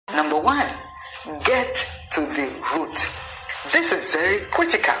one, get to the root. This is very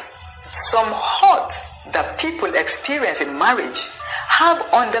critical. Some hurt that people experience in marriage have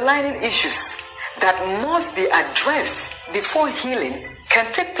underlying issues that must be addressed before healing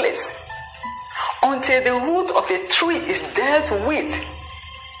can take place. Until the root of a tree is dealt with,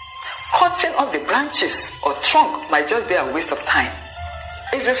 cutting off the branches or trunk might just be a waste of time.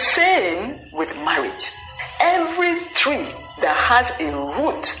 It's the same with marriage. Every tree that has a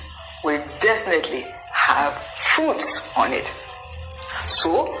root will definitely have fruits on it.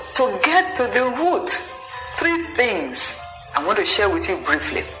 So, to get to the root, 3 things I want to share with you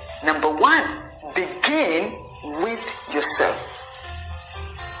briefly. Number 1, begin with yourself.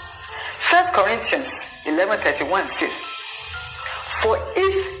 1 Corinthians 11:31 says, "For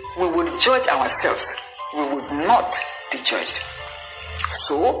if we would judge ourselves, we would not be judged."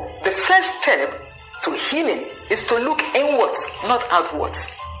 So, the first step to healing is to look inwards, not outwards.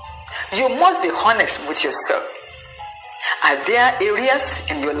 You must be honest with yourself. Are there areas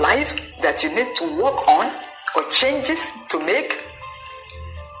in your life that you need to work on or changes to make?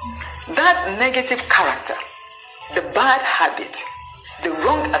 That negative character, the bad habit, the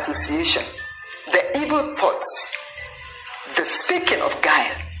wrong association, the evil thoughts, the speaking of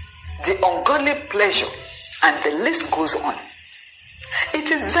guile, the ungodly pleasure, and the list goes on. It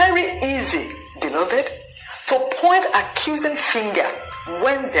is very easy, beloved, to point accusing finger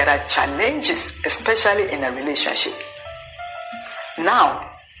when there are challenges, especially in a relationship. Now,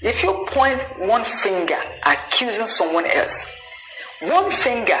 if you point one finger accusing someone else, one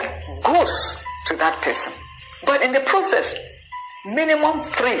finger goes to that person. But in the process, minimum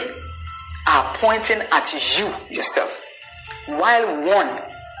 3 are pointing at you yourself, while one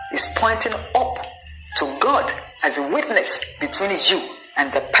is pointing up to God as a witness between you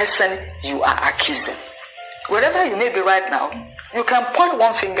and the person you are accusing. Wherever you may be right now, you can point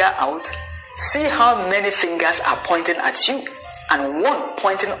one finger out, see how many fingers are pointing at you, and one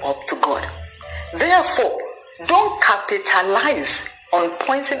pointing up to God. Therefore, don't capitalize on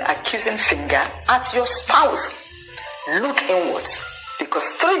pointing accusing finger at your spouse. Look inwards, because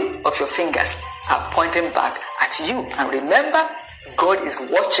 3 of your fingers are pointing back at you. And remember, God is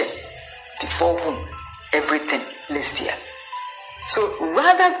watching, before whom everything lays bare. So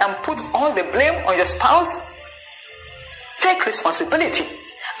rather than put all the blame on your spouse, take responsibility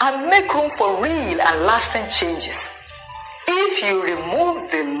and make room for real and lasting changes. If you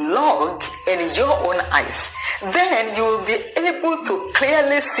remove the log in your own eyes, then you will be able to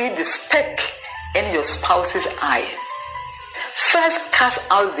clearly see the speck in your spouse's eye. First cast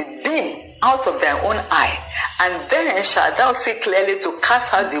out the beam out of thy own eye, and then shalt thou see clearly to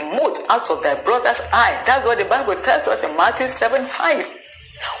cast out the mote out of thy brother's eye. That's what the Bible tells us in Matthew 7:5.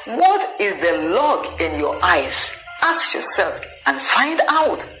 What is the log in your eyes? Ask yourself and find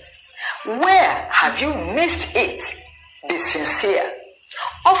out. Where have you missed it? Be sincere.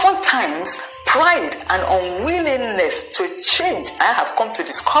 Oftentimes, pride and unwillingness to change, I have come to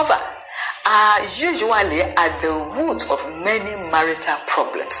discover, are usually at the root of many marital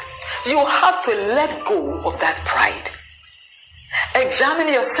problems. You have to let go of that pride. Examine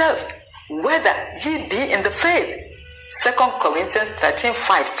yourself whether ye be in the faith. 2 Corinthians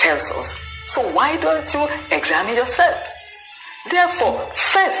 13:5 tells us. So why don't you examine yourself? Therefore,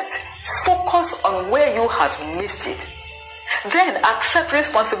 first, focus on where you have missed it. Then accept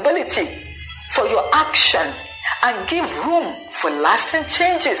responsibility for your action and give room for lasting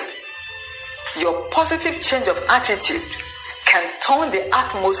changes. Your positive change of attitude can turn the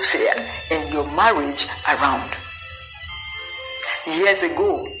atmosphere in your marriage around. Years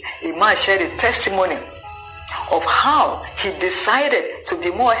ago, a man shared a testimony of how he decided to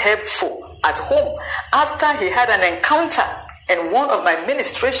be more helpful at home after he had an encounter in one of my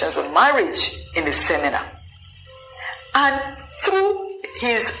ministrations on marriage in a seminar. And through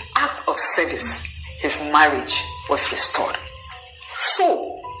his act of service, his marriage was restored.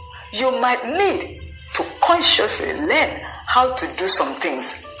 So, you might need to consciously learn how to do some things.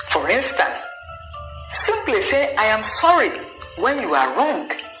 For instance, simply say, "I am sorry" when you are wrong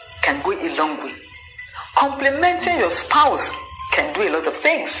can go a long way. Complimenting your spouse can do a lot of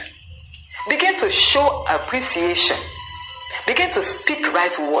things. Begin to show appreciation. Begin to speak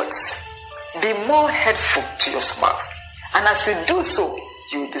right words. Be more helpful to your spouse. And as you do so,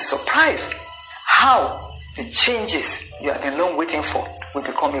 you will be surprised how the changes you have been long waiting for will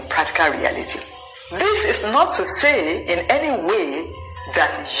become a practical reality. This is not to say in any way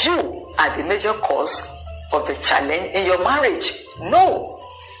that you are the major cause of the challenge in your marriage. No.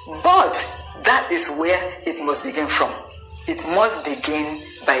 But that is where it must begin from. It must begin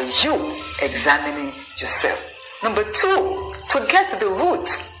by you examining yourself. Number 2, to get to the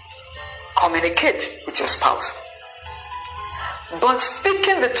root, communicate with your spouse. But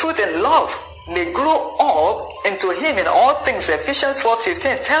speaking the truth in love may grow up into him in all things. Ephesians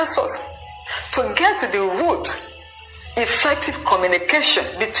 4:15 tells us to get to the root. Effective communication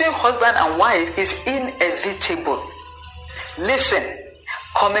between husband and wife is inevitable. Listen,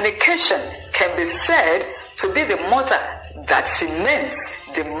 communication can be said to be the mortar that cements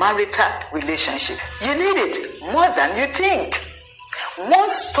the marital relationship. You need it more than you think. One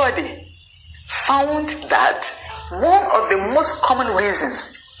study found that one of the most common reasons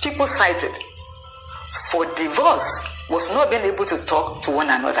people cited for divorce was not being able to talk to one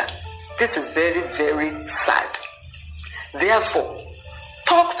another. This is very, very sad. Therefore,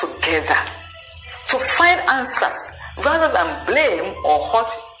 talk together to find answers rather than blame or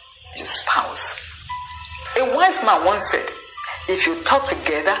hurt your spouse. A wise man once said, if you talk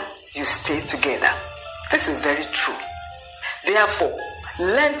together, you stay together. This is very true. Therefore,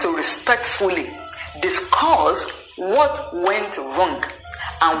 learn to respectfully discuss what went wrong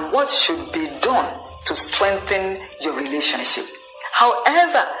and what should be done to strengthen your relationship.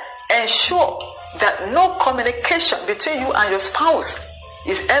 However, ensure that no communication between you and your spouse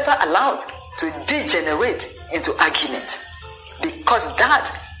is ever allowed to degenerate into argument, because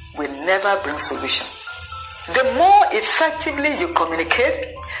that will never bring solution. The more effectively you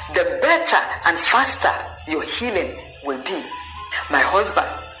communicate, the better and faster your healing will be. My husband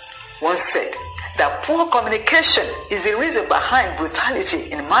once said that poor communication is the reason behind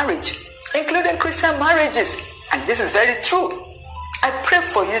brutality in marriage, including Christian marriages, and this is very true. I pray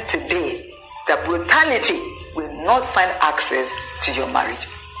for you today that brutality will not find access to your marriage.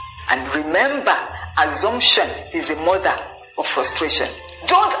 And remember, assumption is the mother of frustration.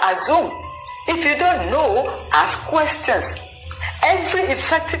 Don't assume. If you don't know, ask questions. Every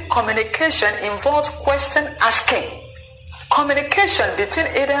effective communication involves question asking. Communication between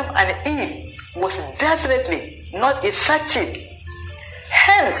Adam and Eve was definitely not effective.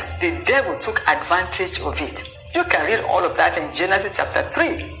 Hence, the devil took advantage of it. You can read all of that in Genesis chapter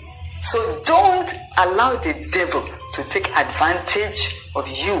 3. So don't allow the devil to take advantage of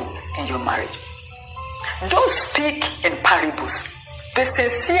you in your marriage. Don't speak in parables. Be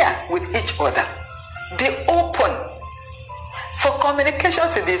sincere with each other. Be open. For communication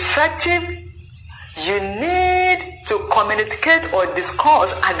to be effective, you need to communicate or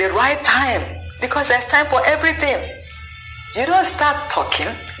discuss at the right time, because there's time for everything. You don't start talking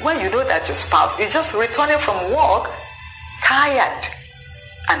when you know that your spouse is just returning from work, tired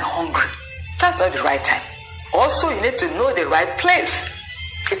and hungry. That's not the right time. Also, you need to know the right place.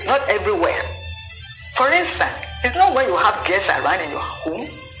 It's not everywhere. For instance, it's not when you have guests around in your home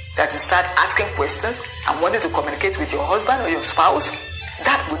that you start asking questions and wanting to communicate with your husband or your spouse.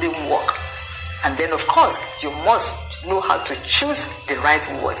 That wouldn't work. And then, of course, you must know how to choose the right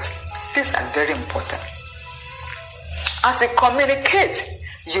words. These are very important. As you communicate,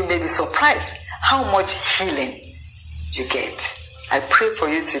 you may be surprised how much healing you get. I pray for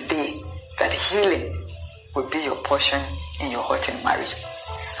you today that healing will be your portion in your hurting marriage.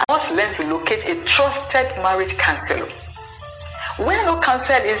 I must learn to locate a trusted marriage counselor. Where no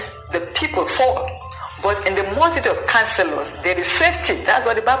counselor is, the people fall. But in the multitude of counselors, there is safety. That's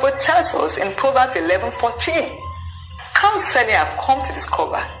what the Bible tells us in Proverbs 11:14. Counseling, I've come to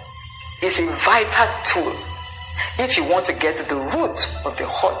discover, is a vital tool if you want to get to the root of the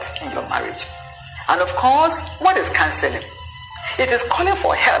hurt in your marriage. And of course, what is counseling? It is calling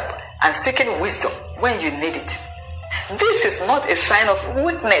for help and seeking wisdom when you need it. This is not a sign of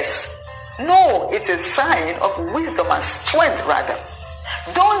weakness. No, it's a sign of wisdom and strength rather.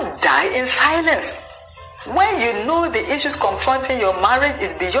 Don't die in silence. When you know the issues confronting your marriage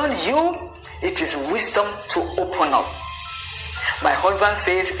is beyond you, it is wisdom to open up. My husband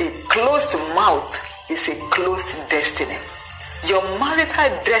says a closed mouth is a closed destiny. Your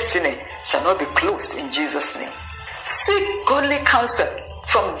marital destiny shall not be closed in Jesus' name. Seek godly counsel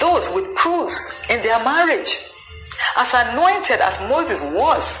from those with proofs in their marriage. As anointed as Moses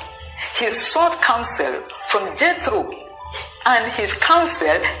was, he sought counsel from Jethro, and his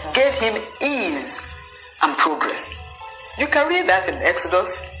counsel gave him ease and progress. You can read that in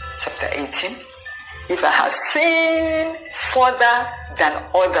Exodus chapter 18. If I have sinned further than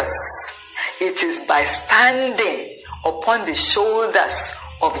others, it is by standing upon the shoulders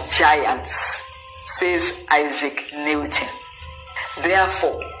of giants, says Isaac Newton.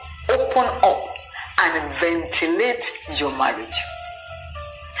 Therefore, open up and ventilate your marriage.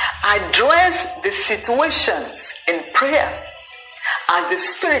 Address the situations in prayer as the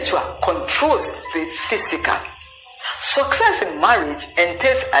spiritual controls the physical. Success in marriage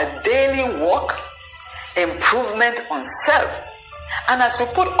entails a daily work, improvement on self, And as you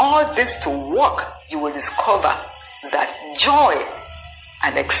put all this to work, you will discover that joy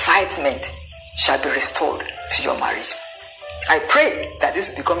and excitement shall be restored to your marriage. I pray that this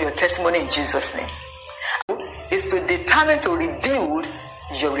will become your testimony in Jesus' name. Is to determine to rebuild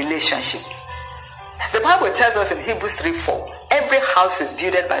your relationship. The Bible tells us in Hebrews 3:4, every house is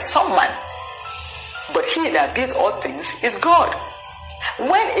builded by some man, but he that builds all things is God.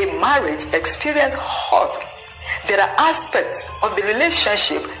 When a marriage experiences hurt, there are aspects of the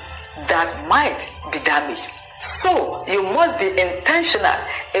relationship that might be damaged. So you must be intentional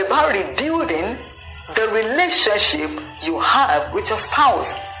about rebuilding the relationship you have with your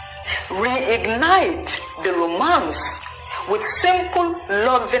spouse. Reignite the romance with simple,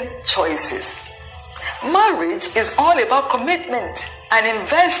 loving choices. Marriage is all about commitment and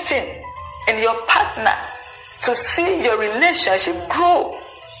investing in your partner to see your relationship grow.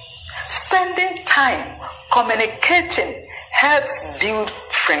 Spending time communicating helps build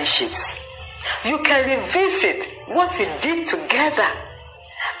friendships. You can revisit what you did together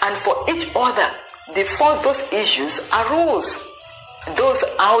and for each other before those issues arose. Those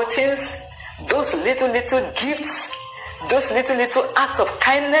outings, those little gifts, those little acts of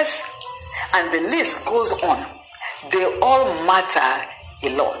kindness, and the list goes on. They all matter a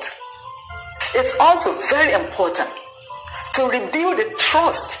lot. It's also very important to rebuild the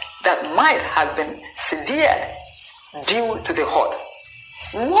trust that might have been severed due to the hurt.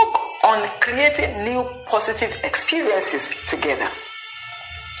 Work on creating new positive experiences together.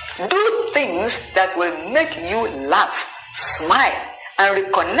 Do things that will make you laugh, smile, and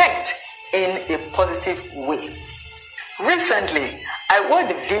reconnect in a positive way. Recently, I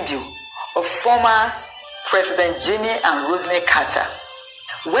watched a video of former President Jimmy and Rosalynn Carter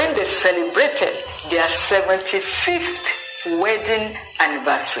when they celebrated their 75th wedding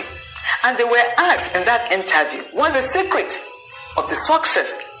anniversary. And they were asked in that interview, what's the secret of the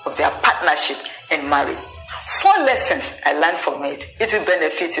success of their partnership in marriage? 4 lessons I learned from it. It will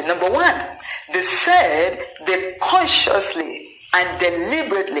benefit you. Number 1, they said they consciously and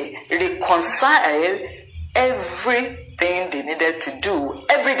deliberately reconcile everything they needed to do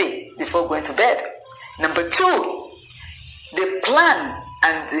every day before going to bed. Number 2, they plan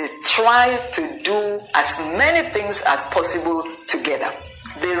and they try to do as many things as possible together.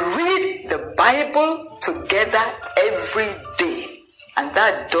 They read the Bible together every day, and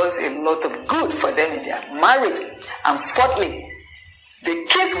that does a lot of good for them in their marriage. And 4thly, they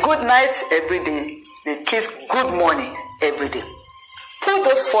kiss good night every day, they kiss good morning every day. Put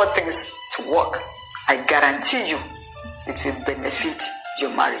those 4 things to work. I guarantee you it will benefit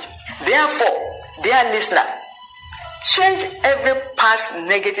your marriage. Therefore, dear listener, change every past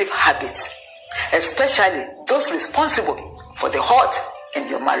negative habits, especially those responsible for the hurt in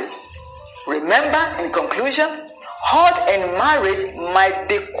your marriage. Remember, in conclusion, hurt in marriage might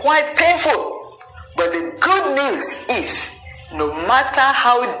be quite painful, but the good news is no matter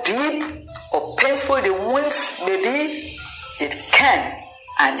how deep or painful the wounds may be, it can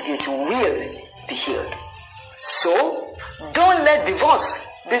and it will be healed. So, don't let divorce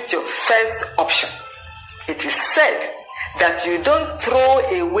be your first option. It is said that you don't throw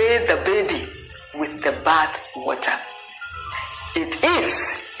away the baby with the bath water. It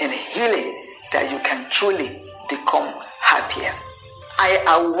is in healing that you can truly become happier. I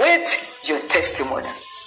await your testimony.